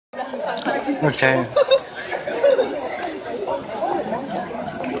Okay.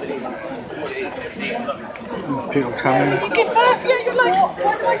 People coming. You get back, yeah, you're like,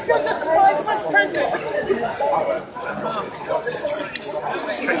 why do I still got the 5 months present?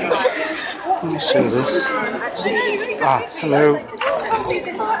 Let me see this. Ah, hello.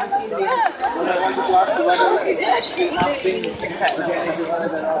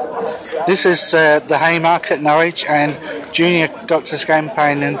 This is the Haymarket, Norwich, and junior doctors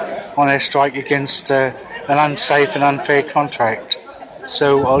campaigning on their strike against an unsafe and unfair contract.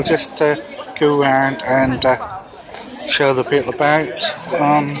 So I'll just go around and show the people about.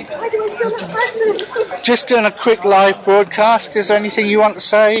 Just doing a quick live broadcast. Is there anything you want to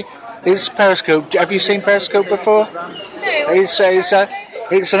say? It's Periscope. Have you seen Periscope before?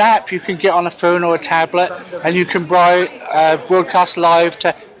 It's an app you can get on a phone or a tablet, and you can broadcast live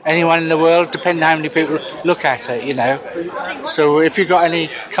to anyone in the world, depending on how many people look at it, you know. So if you've got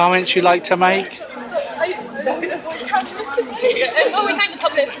any comments you'd like to make? Oh, we came to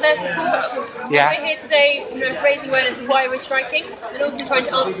public for their support. Yeah. We're here today, raising awareness of why we're striking, and also trying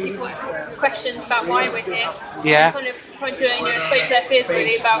to answer people's questions about why we're here. Yeah. Kind of trying to explain their fears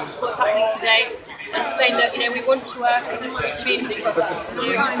really about what's happening today, and saying that we want to work in the community.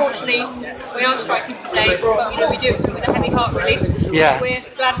 Unfortunately, we are striking today, but we do it with a heavy heart really. Yeah. We're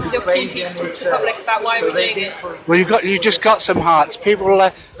glad for the opportunity to talk to the public about why we're doing it. Well, you just got some hearts.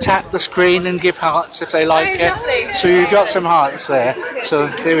 People tap the screen and give hearts if they like it. Lovely. So you've got some hearts there. So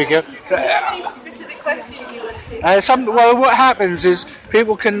there we go. Do you have any specific questions you want to? Well, what happens is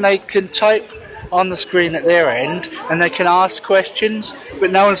people can type on the screen at their end, and they can ask questions, but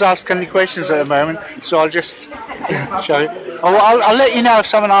no one's asked any questions at the moment, so I'll just show you. I'll let you know if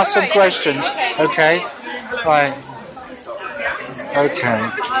someone asks some questions. Okay? Right. Okay.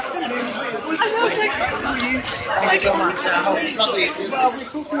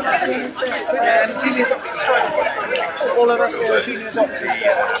 All of us are junior doctors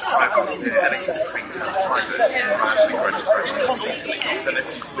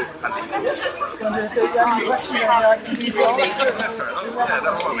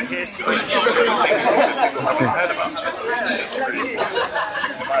that's why we're here today.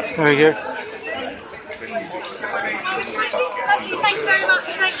 There we go. Thanks very much.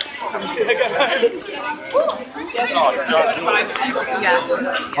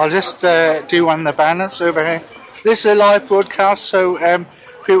 I'll just do one of the banners over here. This is a live broadcast, so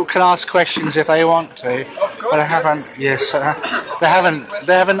people can ask questions if they want to. But I haven't. Yes, they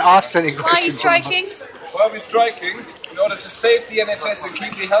haven't asked any questions. Why are you striking? Why are we striking? In order to save the NHS and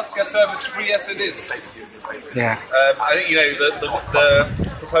keep the healthcare service free as it is. Yeah. I think the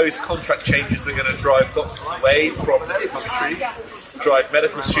proposed contract changes are going to drive doctors away from this country, drive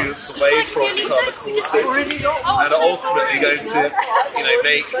medical students away from other courses, and are ultimately going to,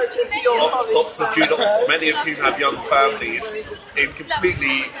 make doctors, junior doctors, many of whom have young families, in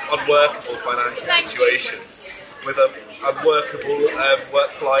completely unworkable financial situations, with an unworkable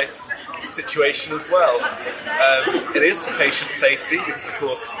work-life situation as well. It is patient safety because, of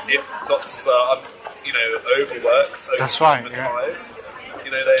course, if doctors are overworked, that's right. Tired,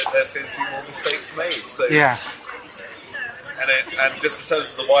 there's going to be more mistakes made. So yeah. And just in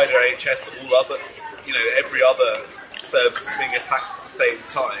terms of the wider NHS, all other, every other service is being attacked at the same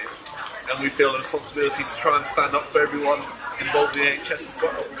time, and we feel the responsibility to try and stand up for everyone involved in the NHS as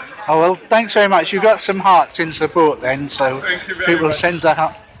well. Oh well, thanks very much. You've got some hearts in support then, so people much. send the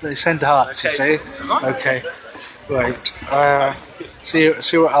hearts. Okay. You see? Okay. Right.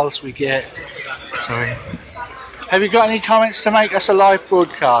 See what else we get. Sorry. Have you got any comments to make? That's a live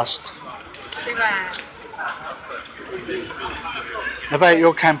broadcast. About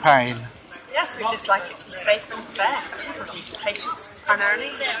your campaign. Yes, we'd just like it to be safe and fair for patients primarily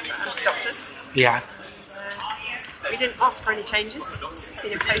and for doctors. Yeah. We didn't ask for any changes. It's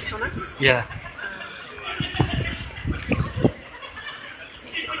been imposed on us. Yeah.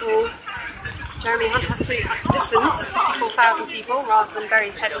 So Jeremy Hunt has to listen to 54,000 people rather than bury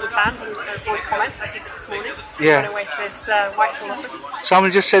his head in the sand and avoid comment, as he did this morning. Yeah. On away to his Whitehall office.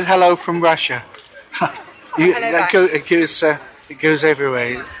 Someone just said hello from Russia. Hello back. It goes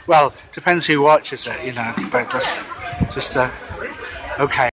everywhere. Well, depends who watches it, but just okay.